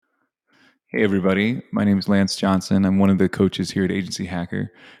Hey, everybody. My name is Lance Johnson. I'm one of the coaches here at Agency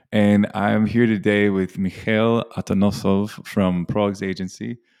Hacker. And I'm here today with Mihail Atanasov from Prog's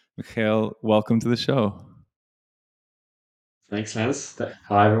Agency. Mihail, welcome to the show. Thanks, Lance.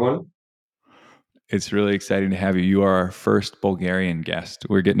 Hi, everyone. It's really exciting to have you. You are our first Bulgarian guest.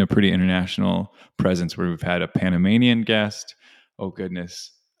 We're getting a pretty international presence where we've had a Panamanian guest. Oh,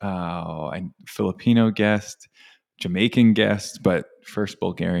 goodness. A Filipino guest, Jamaican guest, but first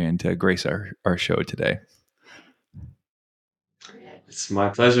Bulgarian to grace our show today. It's my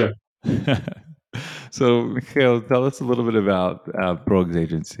pleasure. So, Mikhail, tell us a little bit about Brogues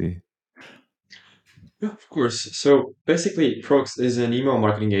Agency. Yeah, of course. So basically, Prox is an email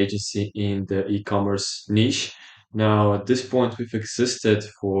marketing agency in the e-commerce niche. Now, at this point, we've existed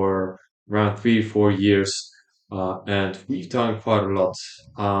for around 3 or 4 years, and we've done quite a lot.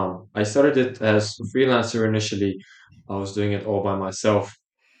 I started it as a freelancer initially. I was doing it all by myself.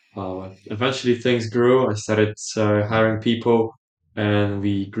 Eventually, things grew. I started hiring people, and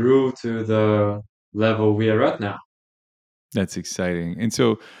we grew to the level we are at now. That's exciting. And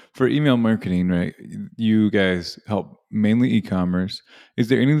so, for email marketing, right, you guys help mainly e commerce. Is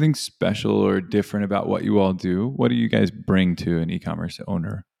there anything special or different about what you all do? What do you guys bring to an e commerce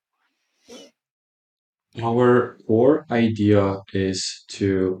owner? Our core idea is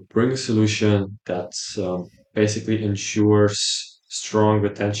to bring a solution that basically ensures strong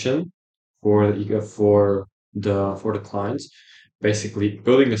retention for the clients. Basically,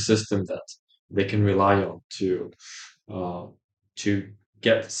 building a system that they can rely on uh, to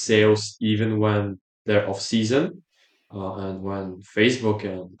get sales even when they're off season and when Facebook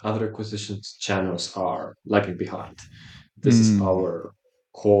and other acquisition channels are lagging behind. This is Mm. our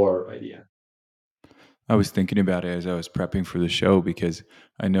core idea. I was thinking about it as I was prepping for the show because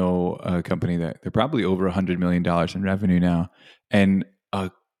I know a company that they're probably over $100 million in revenue now, and a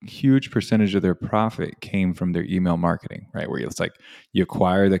huge percentage of their profit came from their email marketing. Right, where it's like you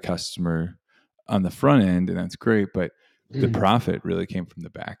acquire the customer on the front end, and that's great, but the profit really came from the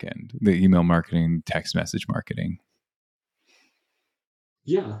back end, the email marketing, text message marketing.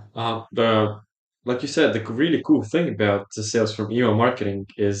 Yeah, the like you said, the really cool thing about the sales from email marketing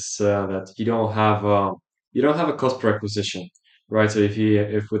is that you don't have a cost per acquisition, right? So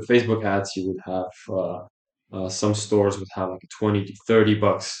if with Facebook ads you would have some stores would have like 20 to 30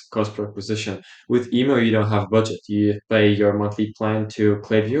 bucks cost per acquisition. With email, you don't have budget. You pay your monthly plan to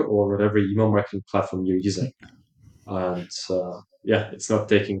Klaviyo or whatever email marketing platform you're using, and yeah, it's not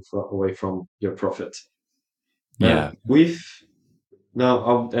taking away from your profit. Yeah. And we've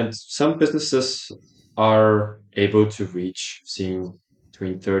now, and some businesses are able to reach seeing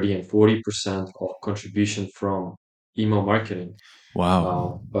between 30 and 40% of contribution from email marketing.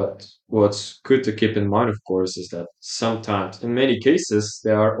 Wow. But what's good to keep in mind, of course, is that sometimes, in many cases,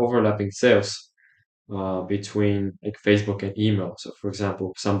 there are overlapping sales between like Facebook and email. So, for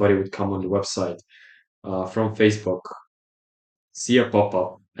example, somebody would come on the website from Facebook, see a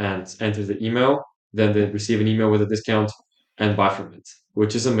pop-up, and enter the email. Then they receive an email with a discount and buy from it,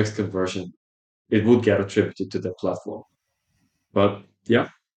 which is a mixed conversion. It would get attributed to the platform. But yeah,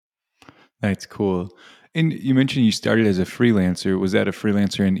 That's cool. And you mentioned you started as a freelancer. Was that a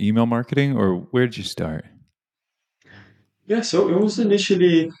freelancer in email marketing, or where did you start? yeah. So it was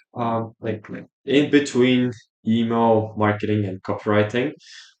initially like in between email marketing and copywriting.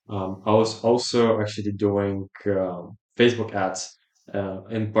 I was also actually doing Facebook ads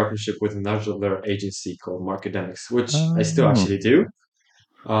in partnership with another agency called Marketemics, which I still Oh, actually do.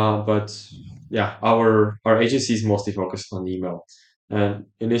 But yeah, our agency is mostly focused on email. And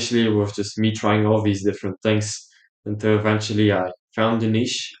initially, it was just me trying all these different things until eventually I found a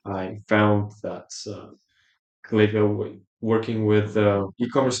niche. I found that Klaviyo, working with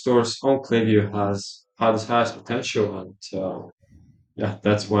e-commerce stores on Klaviyo has potential, and yeah,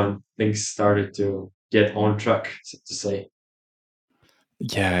 that's when things started to get on track, so to say.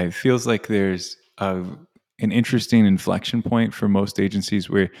 yeah. It feels like there's an interesting inflection point for most agencies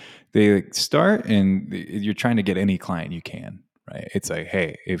where they like start and you're trying to get any client you can, right? It's like,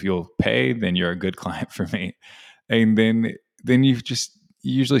 hey, if you'll pay, then you're a good client for me. And then you just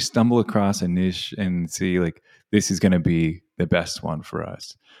you usually stumble across a niche and see like this is going to be the best one for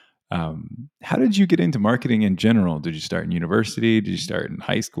us. How did you get into marketing in general? Did you start in university? Did you start in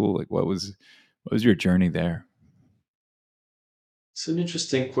high school? Like, what was your journey there? It's an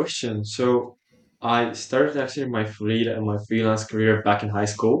interesting question. So I started actually my freelance career back in high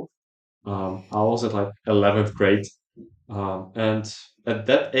school. I was at like 11th grade, and at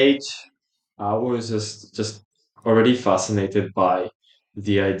that age, I was just already fascinated by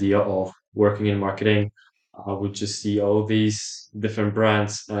the idea of working in marketing. I would just see all these different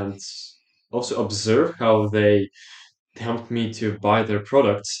brands, and also observe how they helped me to buy their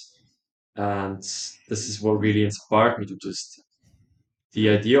products. And this is what really inspired me to just the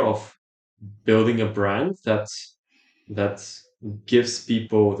idea of building a brand that gives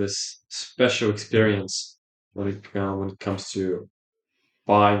people this special experience when it comes to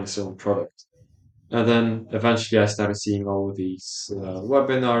buying some product. And then eventually I started seeing all these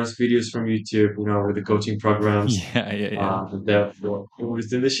webinars, videos from YouTube, with the coaching programs. Yeah, yeah, yeah. And therefore, it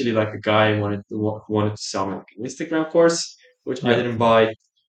was initially like a guy who wanted to sell me like an Instagram course, which I Yep. didn't buy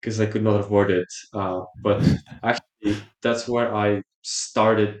because I could not afford it. But actually, that's where I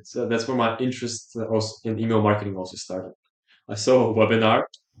started. That's where my interest also in email marketing also started. I saw a webinar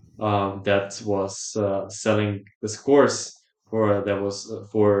that was selling this course that was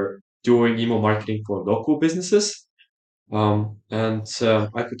for doing email marketing for local businesses. And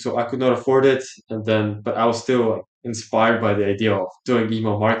I could not afford it, and then but I was still like, inspired by the idea of doing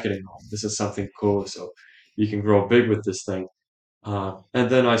email marketing. This is something cool, so you can grow big with this thing. And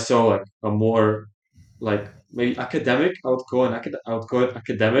then I saw like a more like maybe academic. I would call it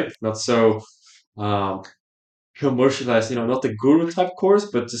academic, not so um, commercialized. Not the guru type course,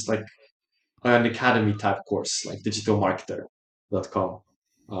 but just like an academy type course, like digitalmarketer.com.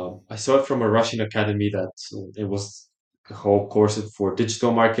 I saw it from a Russian academy that it was a whole course for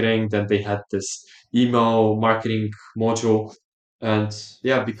digital marketing. Then they had this email marketing module. And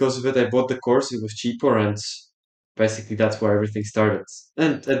yeah, because of it, I bought the course. It was cheaper. And basically, that's where everything started.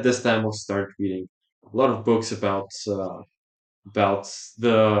 And at this time, I started reading a lot of books about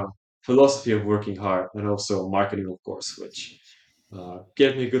the philosophy of working hard and also marketing, of course, which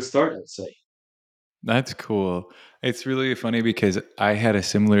gave me a good start, I'd say. That's cool. It's really funny because I had a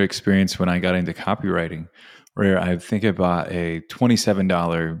similar experience when I got into copywriting, where I think I bought a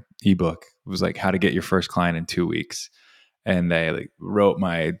 $27 ebook. It was like how to get your first client in 2 weeks. And I like wrote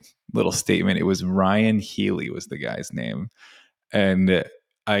my little statement. It was Ryan Healy was the guy's name. And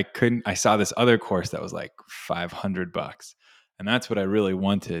I saw this other course that was like $500. And that's what I really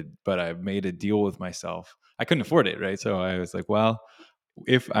wanted. But I made a deal with myself. I couldn't afford it. Right. So I was like, well,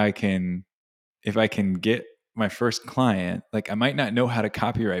 if I can if I can get my first client, like I might not know how to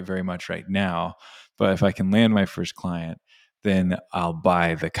copyright very much right now, but if I can land my first client, then I'll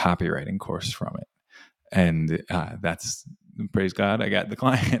buy the copywriting course from it. And that's praise God, I got the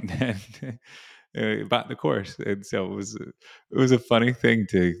client and bought the course. And so it was a funny thing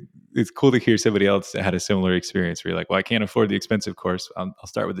to. It's cool to hear somebody else that had a similar experience. Where you're like, well, I can't afford the expensive course. I'll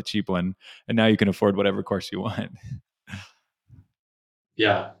start with the cheap one, and now you can afford whatever course you want.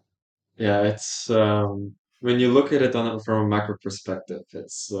 Yeah, yeah. It's when you look at it from a macro perspective,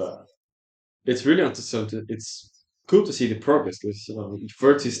 it's really it's cool to see the progress. Because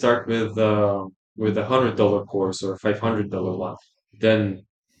first you start with $100 course or $500 one, then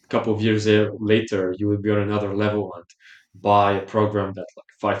a couple of years later you will be on another level and buy a program that's like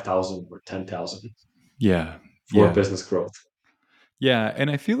 5,000 or 10,000 Yeah, for yeah. business growth. Yeah, and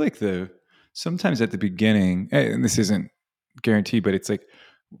I feel like the sometimes at the beginning, and this isn't guaranteed, but it's like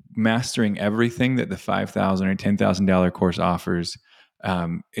mastering everything that the $5,000 or $10,000 course offers.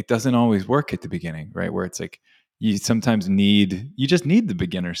 It doesn't always work at the beginning, right? Where it's like you just need the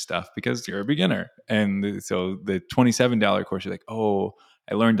beginner stuff because you're a beginner, and so the $27 course, you're like, oh,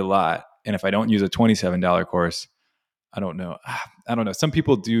 I learned a lot, and if I don't use a $27 course, I don't know. I don't know. Some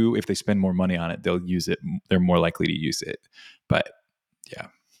people do if they spend more money on it, they'll use it. They're more likely to use it, but yeah.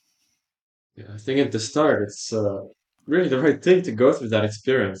 Yeah, I think at the start, it's really the right thing to go through that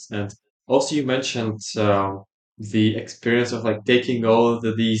experience. And also, you mentioned the experience of like taking all of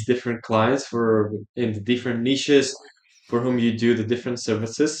these different clients for in the different niches for whom you do the different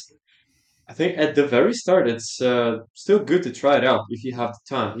services. I think at the very start, it's still good to try it out if you have the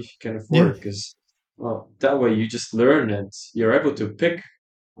time, if you can Yeah. afford it, because well, that way you just learn and you're able to pick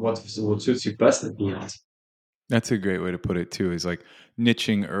what suits you best at the end. That's a great way to put it too. Is like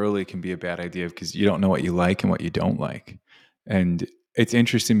niching early can be a bad idea because you don't know what you like and what you don't like. And it's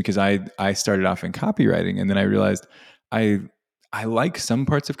interesting because I started off in copywriting and then I realized I I like some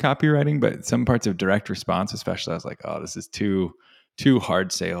parts of copywriting, but some parts of direct response, especially, I was like, oh, this is too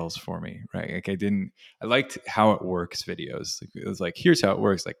hard sales for me, right? Like I liked how it works videos. Like, it was like, here's how it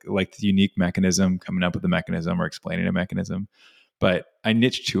works. Like the unique mechanism, coming up with a mechanism or explaining a mechanism, but I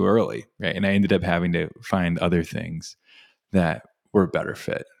niched too early, right? And I ended up having to find other things that were a better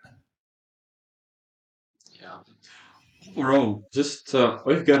fit. Yeah. Overall, just all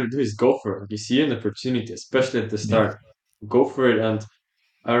you gotta do is go for it. If you see an opportunity, especially at the Yeah. start, go for it. And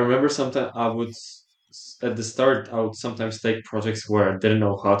I remember sometimes at the start, I would sometimes take projects where I didn't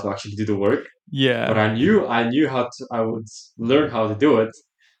know how to actually do the work, but Yeah. I knew how to, I would learn how to do it.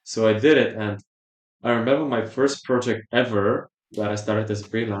 So I did it, and I remember my first project ever that I started as a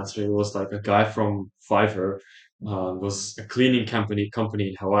freelancer. It was like a guy from Fiverr, was a cleaning company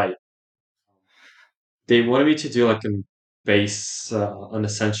in Hawaii. They wanted me to do like an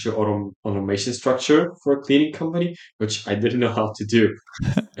essential automation structure for a cleaning company, which I didn't know how to do,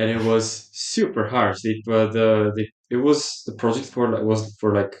 and it was super hard. It was the project for like was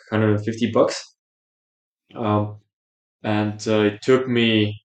for like $150, um, and it took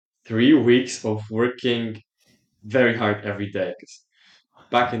me 3 weeks of working very hard every day. 'Cause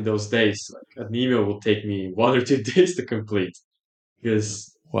back in those days, like an email would take me 1 or 2 days to complete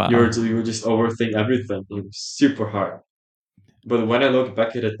because Wow. you would just overthink everything. It was super hard. But when I look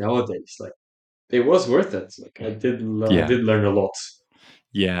back at it nowadays, like it was worth it. Like I Yeah. did learn a lot.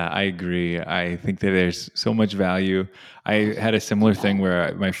 Yeah, I agree. I think that there's so much value. I had a similar thing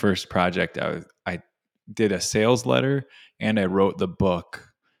where my first project, I did a sales letter and I wrote the book,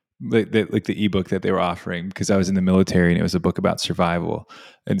 like the ebook that they were offering because I was in the military and it was a book about survival.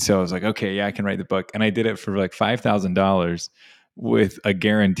 And so I was like, okay, yeah, I can write the book. And I did it for like $5,000 with a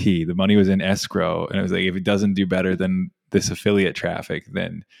guarantee. The money was in escrow, and it was like, if it doesn't do better than this affiliate traffic,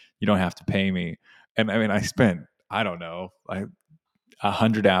 then you don't have to pay me. And I mean, I spent, I don't know, like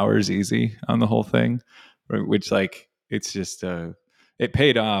 100 hours easy on the whole thing, which like it's just it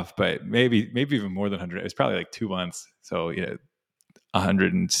paid off, but maybe even more than 100. It's probably like 2 months. So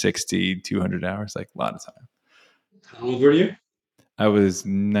 160, 200 hours, like a lot of time. How old were you? I was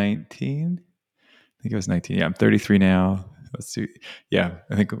 19. I think I was 19. Yeah, I'm 33 now. Let's see. Yeah,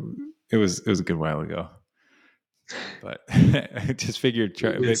 I think it was a good while ago. But I just figured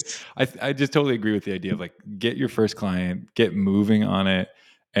try, but Yes. I just totally agree with the idea of like get your first client, get moving on it,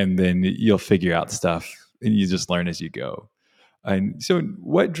 and then you'll figure out stuff and you just learn as you go. And so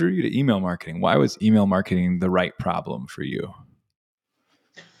what drew you to email marketing? Why was email marketing the right problem for you?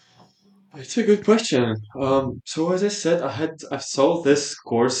 It's a good question. So as I said, I saw this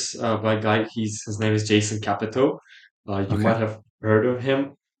course by a guy. His name is Jason Capito. You Okay. might have heard of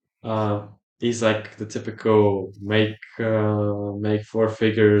him. He's like the typical make four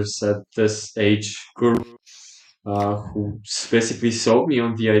figures at this age guru who basically sold me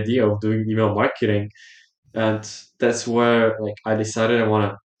on the idea of doing email marketing, and that's where like I decided I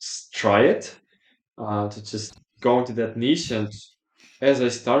want to try it to just go into that niche. And as I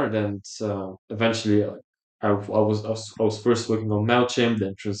started, and eventually, I was first working on Mailchimp,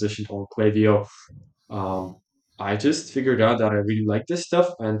 then transitioned on Klaviyo. Um, I just figured out that I really like this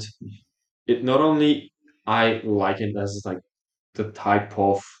stuff, and it not only I like it as like the type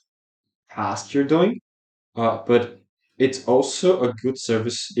of task you're doing, but it's also a good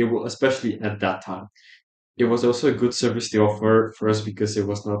service. It will, especially at that time, it was also a good service to offer first because it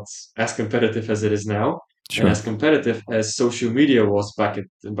was not as competitive as it is now, and Sure. as competitive as social media was back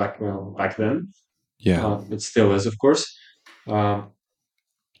then. Yeah. It still is, of course. Um,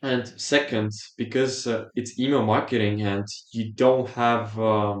 and second, because it's email marketing, and you don't have,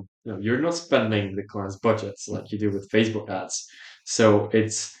 you're not spending the client's budgets like you do with Facebook ads. So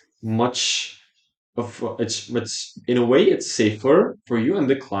it's much it's in a way it's safer for you and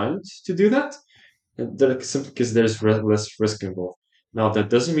the client to do that, simply because there's less risk involved. Now, that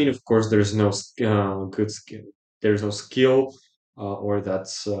doesn't mean, of course, there's no good skill. There's no skill, or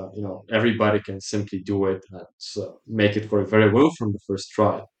that's everybody can simply do it and make it work very well from the first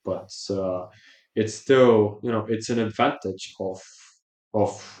try. But it's still, it's an advantage of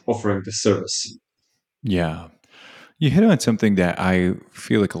offering the service. Yeah. You hit on something that I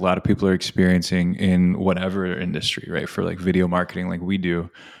feel like a lot of people are experiencing in whatever industry, right? For like video marketing, like we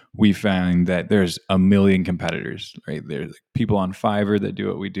do, we find that there's a million competitors, right? There's like people on Fiverr that do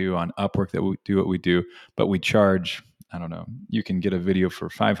what we do, on Upwork that do what we do, but we charge, I don't know, you can get a video for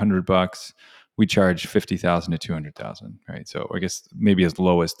 $500. We charge 50,000 to 200,000, right? So I guess maybe as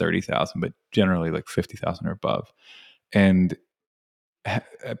low as 30,000, but generally like 50,000 or above. And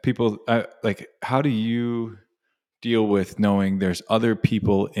people like, how do you deal with knowing there's other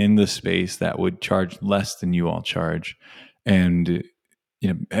people in the space that would charge less than you all charge and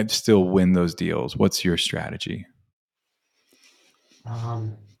and still win those deals? What's your strategy?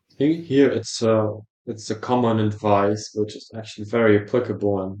 Here it's a common advice, which is actually very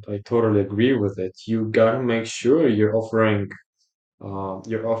applicable, and I totally agree with it. You gotta make sure you're offering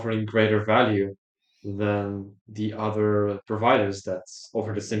greater value than the other providers that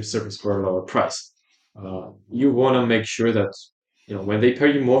offer the same service for a lower price. You want to make sure that when they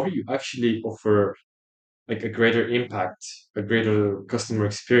pay you more, you actually offer like a greater impact, a greater customer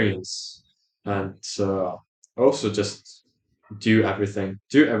experience, and also just do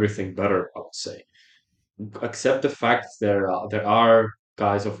everything better. I would say accept the fact there are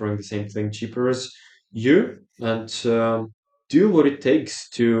guys offering the same thing cheaper as you, and do what it takes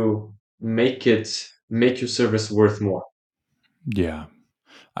to make your service worth more. Yeah.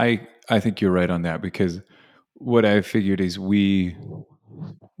 I think you're right on that because what I figured is we're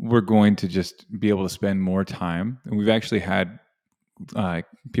going to just be able to spend more time, and we've actually had uh,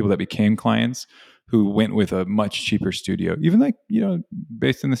 people that became clients who went with a much cheaper studio, even like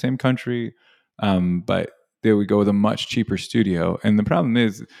based in the same country, but they would go with a much cheaper studio. And the problem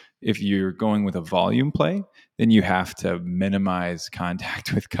is, if you're going with a volume play, then you have to minimize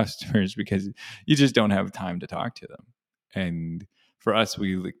contact with customers because you just don't have time to talk to them. And for us,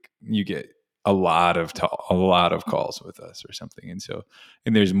 we like you get a lot of calls with us or something,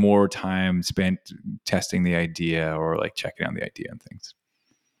 and there's more time spent testing the idea or like checking out the idea and things.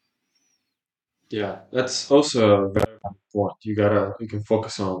 Yeah, that's also a very important point. You can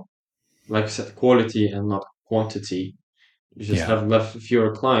focus on, like you said, quality and not quantity. You just Yeah. have left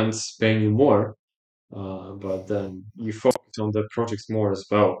fewer clients paying you more, but then you focus on the projects more as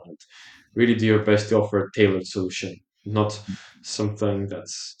well, and really do your best to offer a tailored solution, not something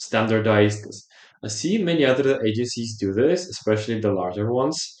that's standardized. 'Cause I see many other agencies do this, especially the larger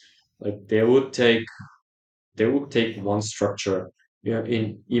ones. Like they would take one structure. Yeah, in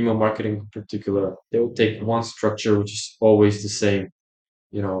email marketing in particular, they would take one structure which is always the same.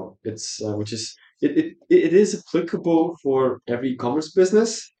 It's which is it is applicable for every e-commerce business,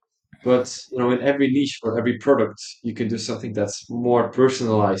 but in every niche for every product, you can do something that's more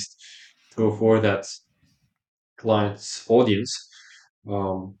personalized for that client's audience,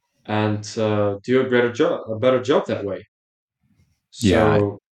 and do a better job that way. Yeah.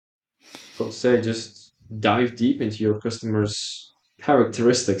 So I would say just dive deep into your customers'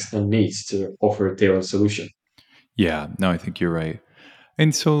 characteristics and needs to offer a tailored solution. Yeah. No, I think you're right.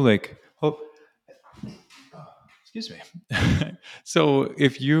 And so, like, oh, excuse me. So,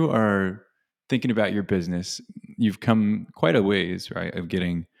 if you are thinking about your business, you've come quite a ways, right? Of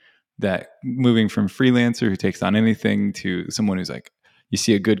getting that moving from freelancer who takes on anything to someone who's like, you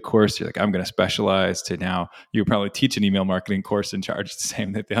see a good course, you're like, I'm going to specialize, to now you probably teach an email marketing course and charge the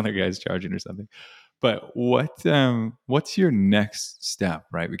same that the other guy's charging or something. But what's your next step,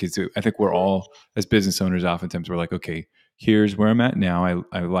 right? Because I think we're all as business owners, oftentimes we're like, okay, here's where I'm at now.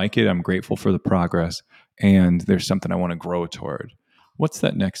 I like it. I'm grateful for the progress, and there's something I want to grow toward. What's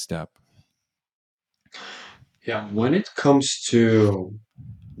that next step? Yeah, when it comes to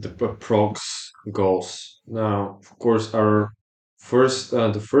the progs goals. Now, of course, the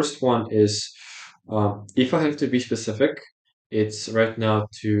first one is, if I have to be specific, it's right now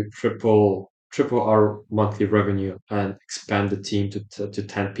to triple our monthly revenue and expand the team to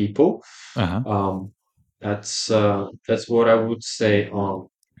 10 people. Uh huh. Um, that's what I would say on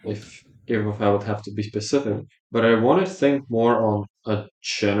if I would have to be specific. But I want to think more on a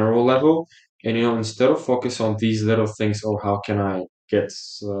general level, and instead of focus on these little things, oh, how can I get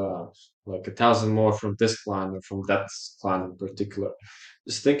uh, like 1,000 more from this client or from that client in particular?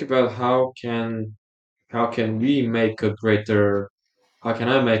 Just think about how can we make a greater how can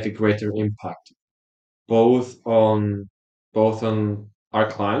I make a greater impact both on both on our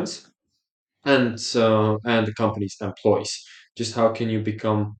clients and the company's employees. Just how can you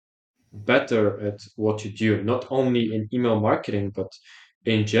become better at what you do, not only in email marketing, but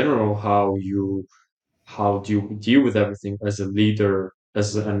in general, how do you deal with everything as a leader,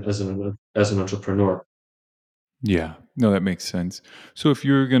 as an entrepreneur. Yeah, no, that makes sense. So if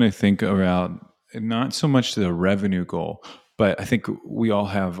you're going to think around not so much the revenue goal, but I think we all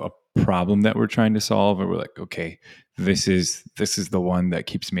have a problem that we're trying to solve, and we're like, okay, this is the one that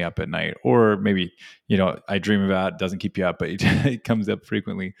keeps me up at night, or maybe I dream about, doesn't keep you up, but it comes up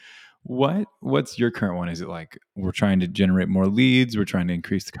frequently. What's your current one? Is it like we're trying to generate more leads, we're trying to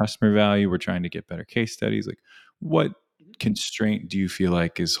increase the customer value, we're trying to get better case studies? Like, what constraint do you feel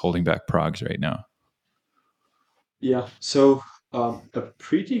like is holding back progs right now? Yeah. So a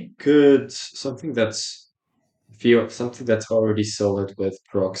pretty good something that's already solid with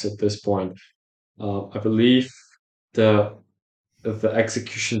Prox at this point. I believe the the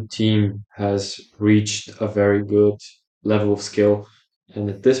execution team has reached a very good level of skill, and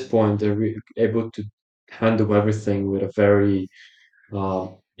at this point, they're able to handle everything with a very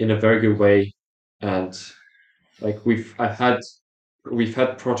in a very good way. And like we've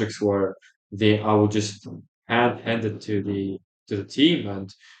had projects where I will just hand it to the team,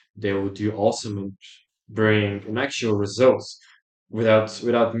 and they will do awesome and bring an actual results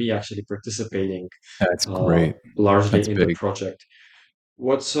without me actually participating That's great. That's largely in the big. project.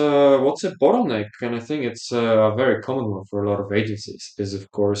 What's a bottleneck? And I think it's a very common one for a lot of agencies. Is of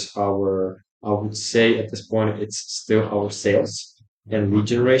course I would say at this point it's still our sales. and lead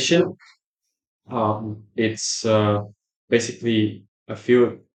generation. It's basically, I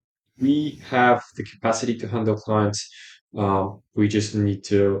feel we have the capacity to handle clients. We just need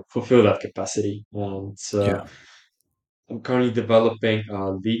to fulfill that capacity. And Yeah. I'm currently developing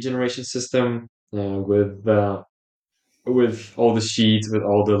a lead generation system with all the sheets, with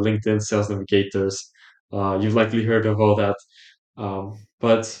all the LinkedIn sales navigators. You've likely heard of all that.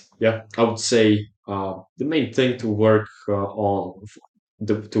 But yeah, I would say the main thing to work on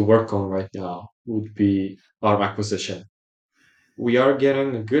right now would be our acquisition. We are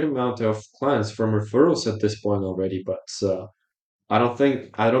getting a good amount of clients from referrals at this point already, but I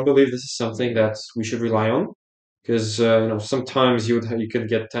don't believe this is something that we should rely on because sometimes you could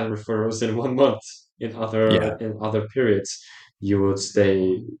get 10 referrals in 1 month. Yeah. In other periods, you would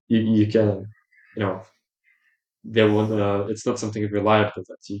stay. You can, you know, there will. It's not something reliable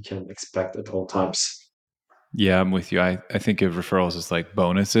that you can expect at all times. Yeah, I'm with you. I think of referrals as like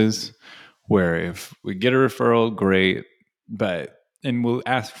bonuses, where if we get a referral, great, but and we'll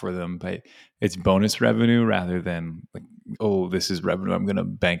ask for them, but it's bonus revenue rather than like, oh, this is revenue I'm going to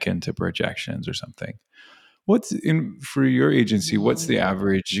bank into projections or something. What's in for your agency? What's the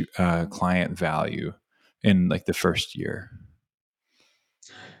average client value in like the first year?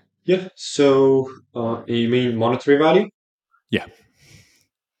 Yeah. So, you mean monetary value? Yeah,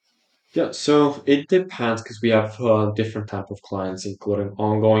 Yeah, so it depends because we have different type of clients, including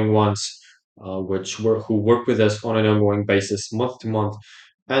ongoing ones, who work with us on an ongoing basis, month to month,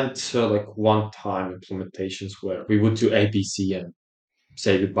 and like one-time implementations where we would do ABC and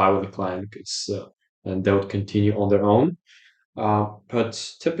say goodbye with the client because and they would continue on their own.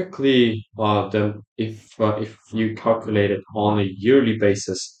 But typically, if you calculate it on a yearly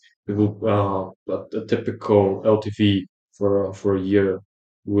basis, it will a typical LTV for a year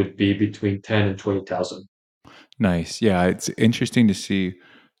would be between 10 and 20,000. nice. Yeah, it's interesting to see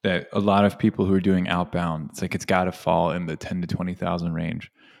that a lot of people who are doing outbound, it's like it's got to fall in the 10 to 20,000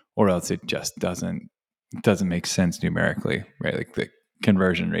 range, or else it just doesn't make sense numerically, right? Like the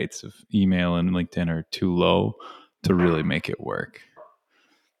conversion rates of email and LinkedIn are too low to really make it work.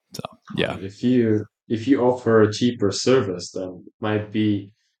 So yeah, If you offer a cheaper service, then it might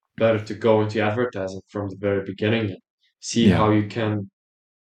be better to go into advertising from the very beginning and see yeah, how you can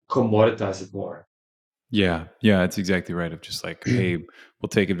commoditize it more. yeah, yeah. It's exactly right. Of just like, hey, we'll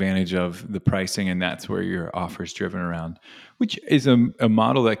take advantage of the pricing, and that's where your offer's driven around, which is a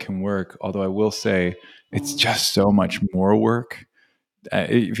model that can work. Although I will say, it's just so much more work.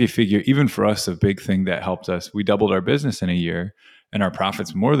 If you figure, even for us, a big thing that helped us, we doubled our business in a year, and our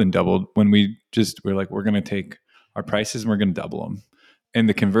profits more than doubled when we're like, we're going to take our prices and we're going to double them, and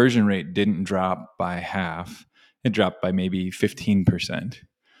the conversion rate didn't drop by half; it dropped by maybe 15%.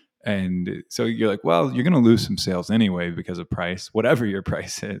 And so you're like, well, you're going to lose some sales anyway because of price, whatever your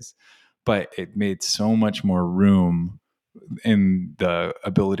price is. But it made so much more room in the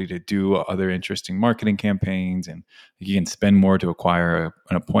ability to do other interesting marketing campaigns, and you can spend more to acquire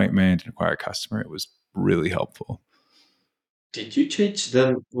an appointment and acquire a customer. It was really helpful. Did you change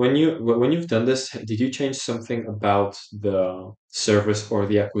then when you've done this, did you change something about the service or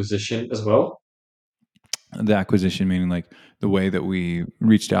the acquisition as well? The acquisition meaning like the way that we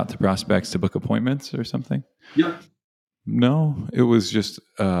reached out to prospects to book appointments or something. Yeah. No, it was just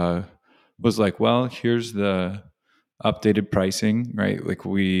was like, well, here's the updated pricing, right? Like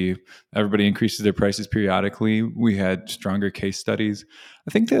everybody increases their prices periodically. We had stronger case studies.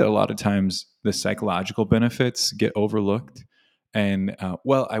 I think that a lot of times the psychological benefits get overlooked. And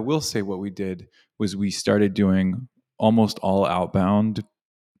well, I will say what we did was we started doing almost all outbound,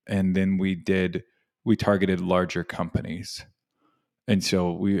 and then we targeted larger companies, and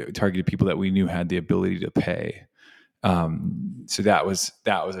so we targeted people that we knew had the ability to pay. So that was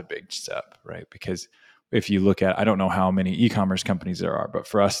a big step, right? Because if you look at, I don't know how many e-commerce companies there are, but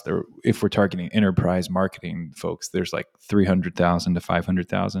for us, if we're targeting enterprise marketing folks, there's like 300,000 to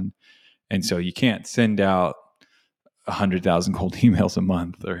 500,000, and so you can't send out 100,000 cold emails a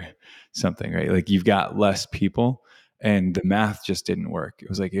month or something, right? Like you've got less people, and the math just didn't work. It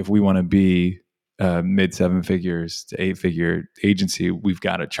was like, if we want to be mid seven figures to eight figure agency, we've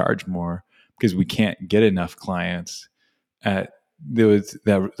got to charge more because we can't get enough clients at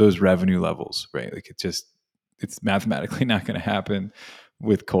those revenue levels, right? Like it's mathematically not going to happen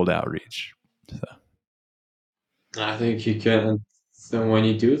with cold outreach. So, I think you can. Then when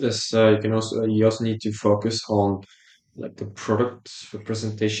you do this, you also need to focus on like the product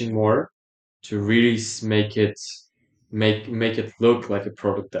representation more to really make it look like a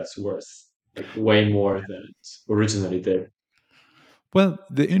product that's worth like way more than it originally did. well,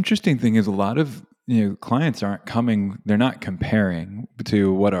 the interesting thing is a lot of clients aren't coming, they're not comparing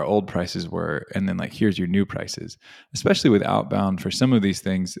to what our old prices were and then like here's your new prices. Especially with outbound, for some of these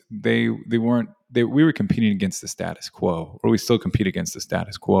things, they weren't we were competing against the status quo, or we still compete against the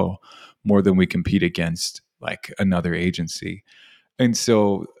status quo more than we compete against like another agency. And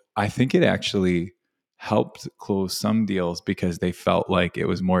so I think it actually helped close some deals because they felt like it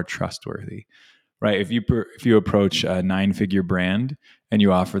was more trustworthy, right? If you approach a 9-figure brand and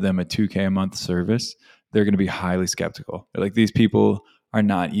you offer them a 2K a month service, they're going to be highly skeptical. They're like, these people are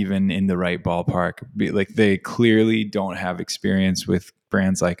not even in the right ballpark. Like they clearly don't have experience with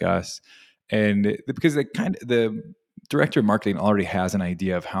brands like us, and because the director of marketing already has an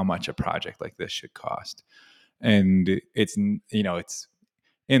idea of how much a project like this should cost, and it's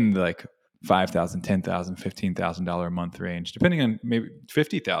in like 5,000, 10,000, $15,000 a month range, depending on maybe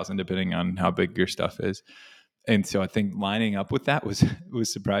 50,000, depending on how big your stuff is. And so I think lining up with that was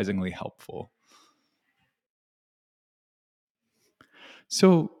surprisingly helpful.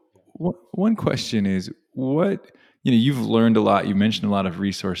 So one question is, what, you've learned a lot, you mentioned a lot of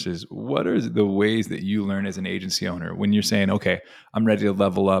resources. What are the ways that you learn as an agency owner when you're saying, okay, I'm ready to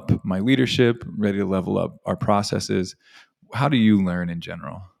level up my leadership, ready to level up our processes? How do you learn in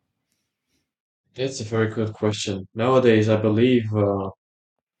general? That's a very good question. Nowadays, I believe,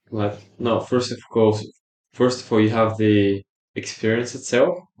 like, no, first of all, you have the experience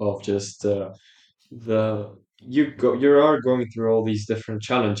itself of just you are going through all these different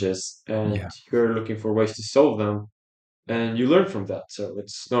challenges and Yeah. you're looking for ways to solve them and you learn from that. So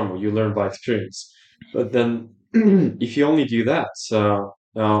it's normal. You learn by experience. But then, if you only do that,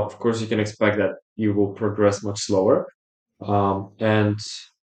 now of course you can expect that you will progress much slower. And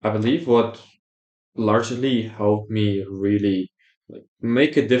I believe what largely helped me really like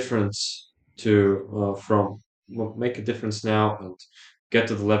make a difference to from well, make a difference now and get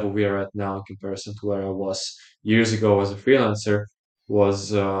to the level we are at now in comparison to where I was years ago as a freelancer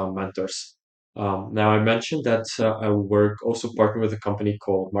was mentors. Now I mentioned that I work also partner with a company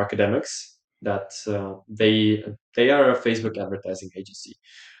called Marketemics that they are a Facebook advertising agency,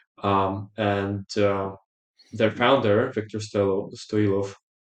 and their founder Victor Stoilov,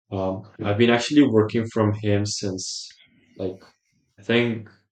 I've been actually working from him since, like, I think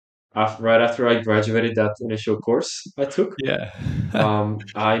right after I graduated that initial course I took. Yeah.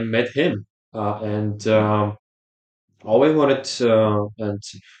 I met him, and all I wanted, and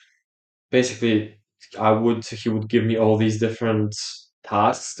basically, he would give me all these different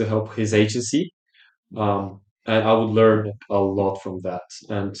tasks to help his agency, and I would learn a lot from that,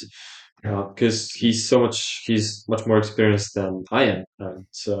 and because he's much more experienced than I am, and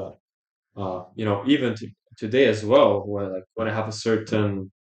even today as well, when I have a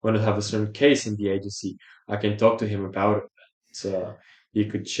certain case in the agency, I can talk to him about it. So he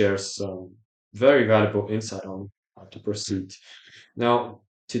could share some very valuable insight on how to proceed. Now,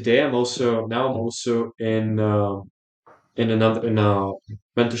 I'm also in a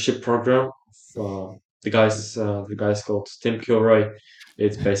mentorship program. The guy's called Tim Kilroy.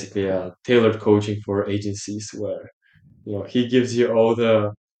 It's basically a tailored coaching for agencies where he gives you all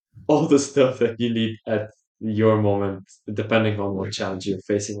the stuff that you need at your moment, depending on what challenge you're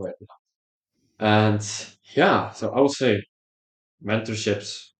facing right now. And yeah, so I would say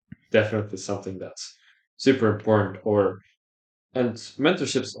mentorships definitely something that's super important. And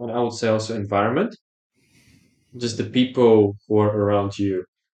mentorships, and I would say also environment, just the people who are around you,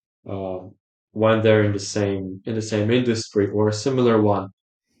 um, when they're in the same industry or a similar one.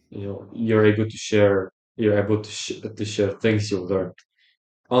 You're able to share things you've learned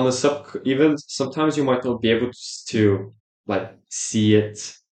on the even sometimes you might not be able to like see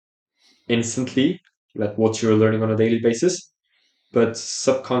it instantly, like what you're learning on a daily basis, but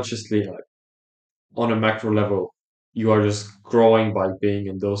subconsciously, like on a macro level, you are just growing by being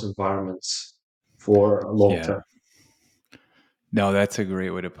in those environments for a long Yeah. term. No, that's a great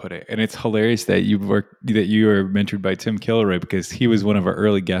way to put it. And it's hilarious that you were mentored by Tim Kilroy because he was one of our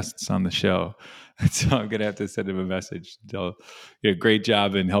early guests on the show. So I'm gonna have to send him a message. Tell, great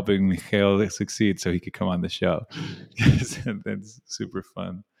job in helping Mihail succeed so he could come on the show. That's super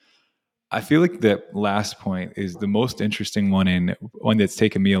fun. I feel like that last point is the most interesting one, and one that's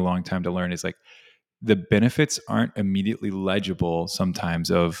taken me a long time to learn is like the benefits aren't immediately legible sometimes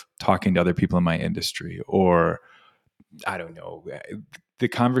of talking to other people in my industry, or I don't know, the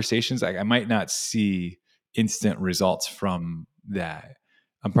conversations. I might not see instant results from that.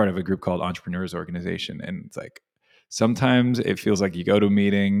 I'm part of a group called Entrepreneurs Organization, and it's like sometimes it feels like you go to a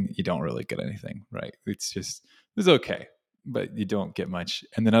meeting, you don't really get anything, right? It's okay, but you don't get much.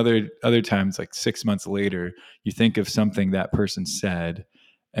 And then other times, like 6 months later, you think of something that person said,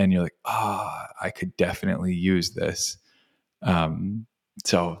 and you're like, I could definitely use this. Um,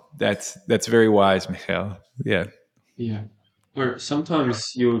 so that's very wise, Michael. Yeah. Yeah. Or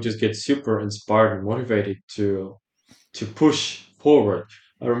sometimes you just get super inspired and motivated to push forward.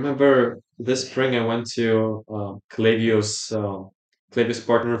 I remember this spring I went to Klaviyo's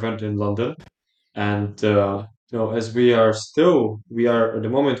partner event in London, and as we are at the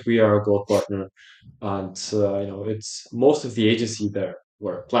moment we are a gold partner, and it's most of the agency there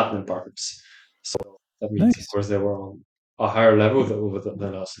were platinum partners. So that means, of Nice. course, they were on a higher level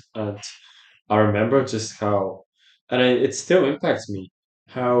than us. And I remember just how, and it still impacts me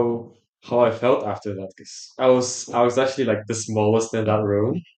how I felt after that, because I was actually like the smallest in that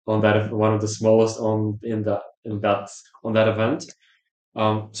room, on that one of the smallest on that event.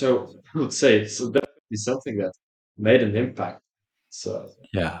 So I would say so definitely something that made an impact. So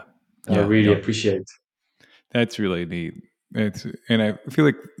Yeah. I Yeah. really No, appreciate. that's really neat. It's and I feel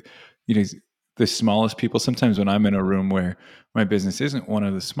like you know the smallest people. Sometimes when I'm in a room where my business isn't one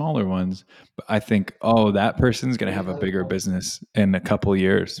of the smaller ones, but I think, oh, that person's going to have a bigger business in a couple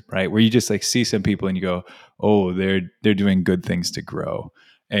years, right? Where you just like see some people and you go, oh, they're doing good things to grow,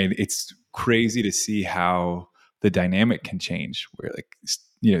 and it's crazy to see how the dynamic can change. Where like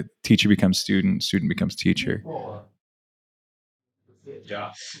teacher becomes student, student becomes teacher.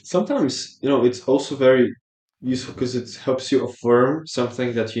 Yeah. Sometimes, it's also very useful because it helps you affirm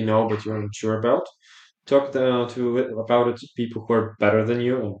something that you know but you're unsure about. Talk about it to people who are better than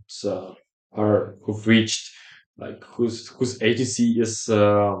you and are who've reached, like, whose agency is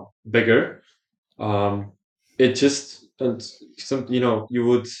bigger. um it just, and some, you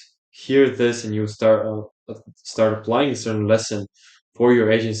would hear this and you would start applying a certain lesson for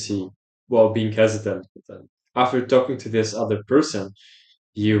your agency while being hesitant. But then after talking to this other person,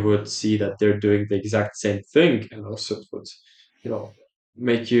 you would see that they're doing the exact same thing, and also it would, you know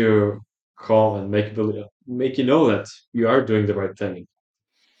make you calm and make you know that you are doing the right thing.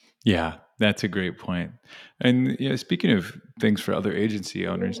 Yeah, that's a great point. And speaking of things for other agency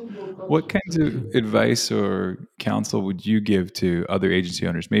owners, what kinds of advice or counsel would you give to other agency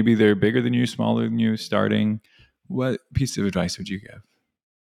owners? Maybe they're bigger than you, smaller than you, starting. What piece of advice would you give?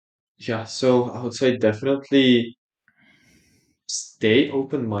 Yeah, so I would say definitely stay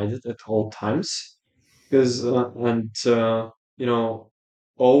open-minded at all times, because and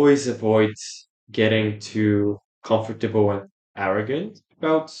always avoid getting too comfortable and arrogant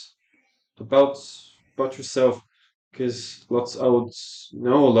about about yourself, because lots I would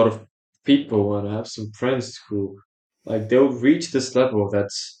know a lot of people, and I have some friends who, like, they'll reach this level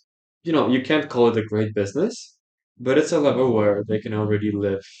that's, you can't call it a great business, but it's a level where they can already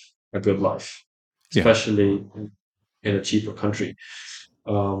live a good life, Yeah. especially in a cheaper country.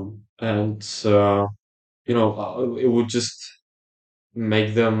 And it would just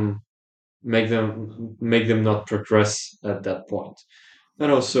make them make them not progress at that point,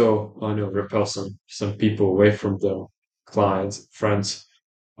 and also, repel some people away from the clients, friends.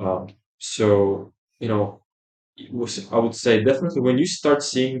 So, I would say definitely when you start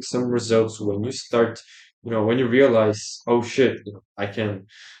seeing some results, when you start, when you realize, oh shit, I can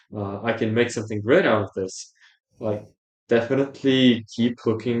make something great out of this. Like, definitely keep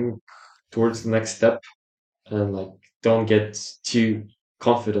looking towards the next step, and, like, don't get too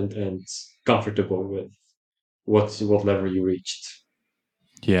confident and comfortable with what level you reached.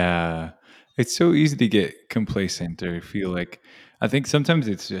 Yeah. It's so easy to get complacent or feel like I think sometimes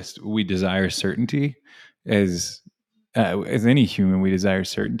it's just we desire certainty as as any human we desire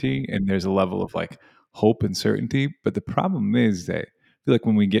certainty and there's a level of like hope and certainty, but the problem is that I feel like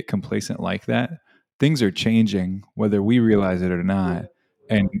when we get complacent like that, things are changing whether we realize it or not.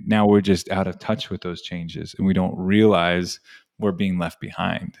 And now we're just out of touch with those changes and we don't realize we're being left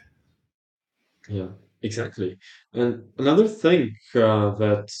behind. Yeah, exactly. And another thing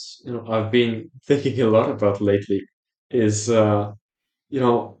that, I've been thinking a lot about lately is, you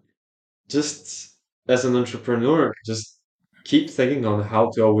know just as an entrepreneur, just keep thinking on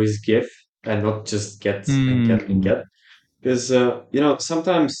how to always give and not just get and get and Mm, get. Because,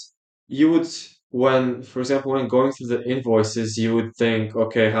 sometimes you would, when, for example, when going through the invoices, you would think,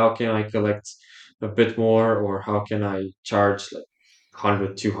 okay, how can I collect a bit more, or how can I charge like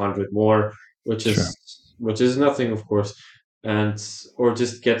 100, 200 more, sure. which is nothing, of course, and or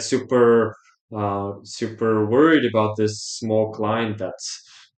just get super worried about this small client that's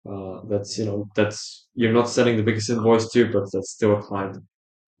you're not sending the biggest invoice to, but that's still a client,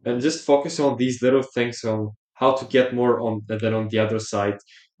 and just focus on these little things on how to get more on, and then on the other side,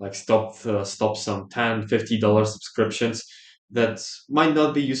 like, stop some $10, $50 subscriptions that might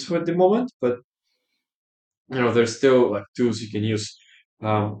not be useful at the moment, but there's still, like, tools you can use.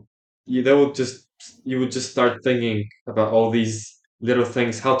 um, they would just you would just start thinking about all these little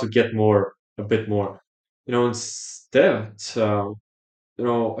things, how to get more, a bit more. Instead,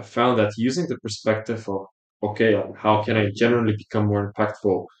 I found that using the perspective of, okay, how can I generally become more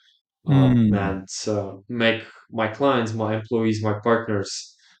impactful, Mm. and make my clients, my employees, my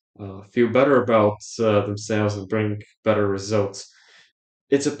partners feel better about themselves and bring better results.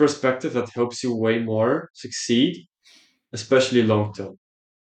 It's a perspective that helps you way more succeed, especially long term.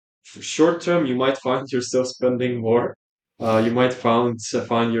 For short term, you might find yourself spending more. You might find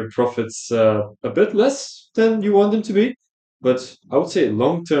your profits a bit less than you want them to be, but I would say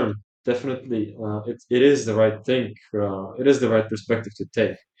long term, definitely, it is the right thing. It is the right perspective to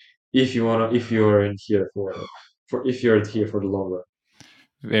take if you're in here for if you're here for the long run.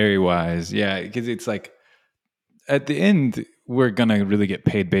 Very wise. Yeah, because it's like at the end, we're gonna really get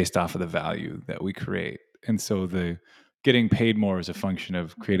paid based off of the value that we create, and so the getting paid more is a function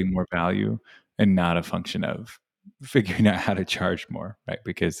of creating more value, and not a function of figuring out how to charge more, right?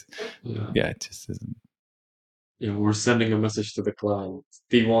 Because Yeah. yeah, it just isn't. We're sending a message to the client.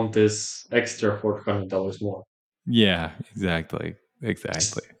 They want this extra $400 more. Yeah, exactly, exactly.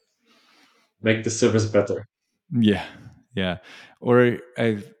 Just make the service better. Yeah, yeah. Or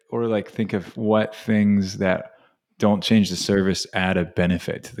like think of what things that don't change the service add a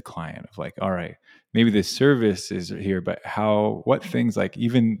benefit to the client of like, all right, maybe this service is here, but how what things like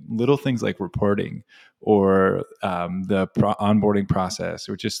even little things like reporting or the onboarding process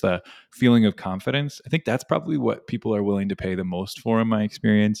or just the feeling of confidence. I think that's probably what people are willing to pay the most for in my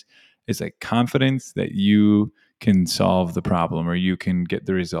experience is like confidence that you can solve the problem or you can get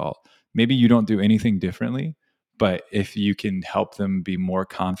the result. Maybe you don't do anything differently, but if you can help them be more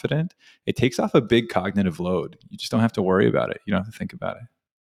confident, it takes off a big cognitive load. You just don't have to worry about it. You don't have to think about it.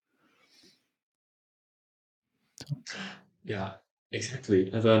 Yeah,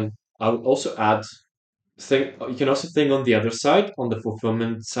 exactly. And then I would also add, think you can also think on the other side, on the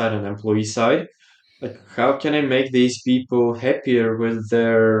fulfillment side and employee side, like how can I make these people happier with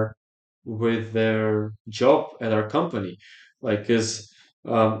their job at our company? Like, because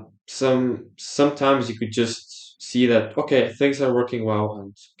sometimes you could just see that okay, things are working well,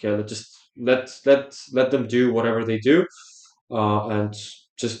 and okay, let them do whatever they do, and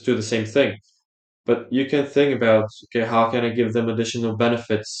just do the same thing. But you can think about, okay, how can I give them additional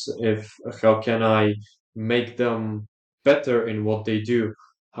benefits? If How can I make them better in what they do?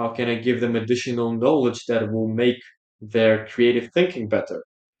 How can I give them additional knowledge that will make their creative thinking better?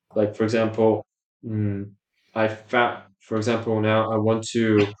 Like, for example, mm, for example, now I want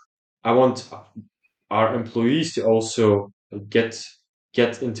our employees to also get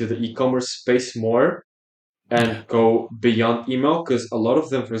into the e-commerce space more Yeah. and go beyond email, because a lot of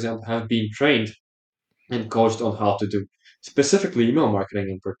them, for example, have been trained and coached on how to do specifically email marketing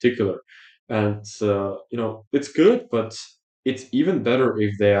in particular. And it's good, but it's even better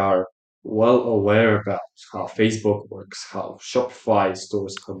if they are well aware about how Facebook works, how Shopify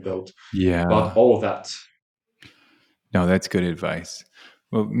stores are built, about Yeah. all of that. No, that's good advice.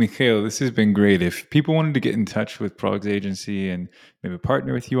 Well, Mihail, this has been great. If people wanted to get in touch with Prog's agency and maybe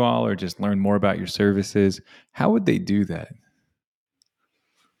partner with you all or just learn more about your services, how would they do that?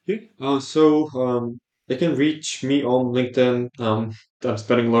 Okay. They can reach me on LinkedIn. I'm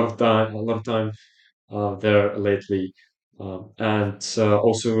spending a lot of time there lately. And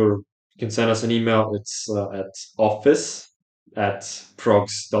also you can send us an email. It's at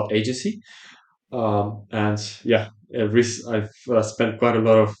office@progs.agency. And yeah, I've spent quite a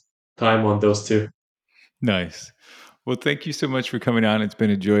lot of time on those two. Nice. Well, thank you so much for coming on. It's been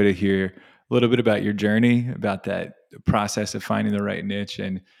a joy to hear a little bit about your journey, about that process of finding the right niche,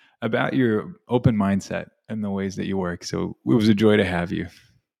 and about your open mindset and the ways that you work. So it was a joy to have you.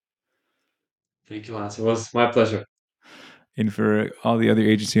 Thank you, Lance. It was my pleasure. And for all the other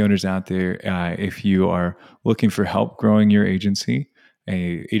agency owners out there, if you are looking for help growing your agency,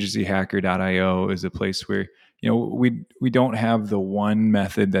 agencyhacker.io is a place where we don't have the one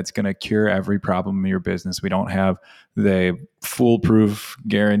method that's going to cure every problem in your business. We don't have the foolproof,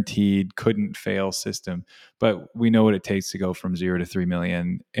 guaranteed, couldn't fail system, but we know what it takes to go from 0 to 3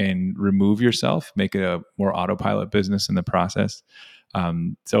 million and remove yourself, make it a more autopilot business in the process.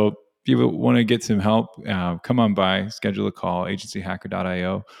 So if you want to get some help, come on by, schedule a call,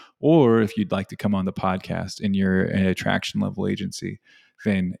 agencyhacker.io. Or if you'd like to come on the podcast and you're an attraction level agency,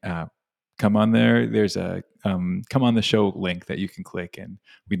 then come on there. There's a come on the show link that you can click, and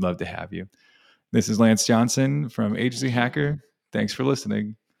we'd love to have you. This is Lance Johnson from Agency Hacker. Thanks for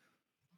listening.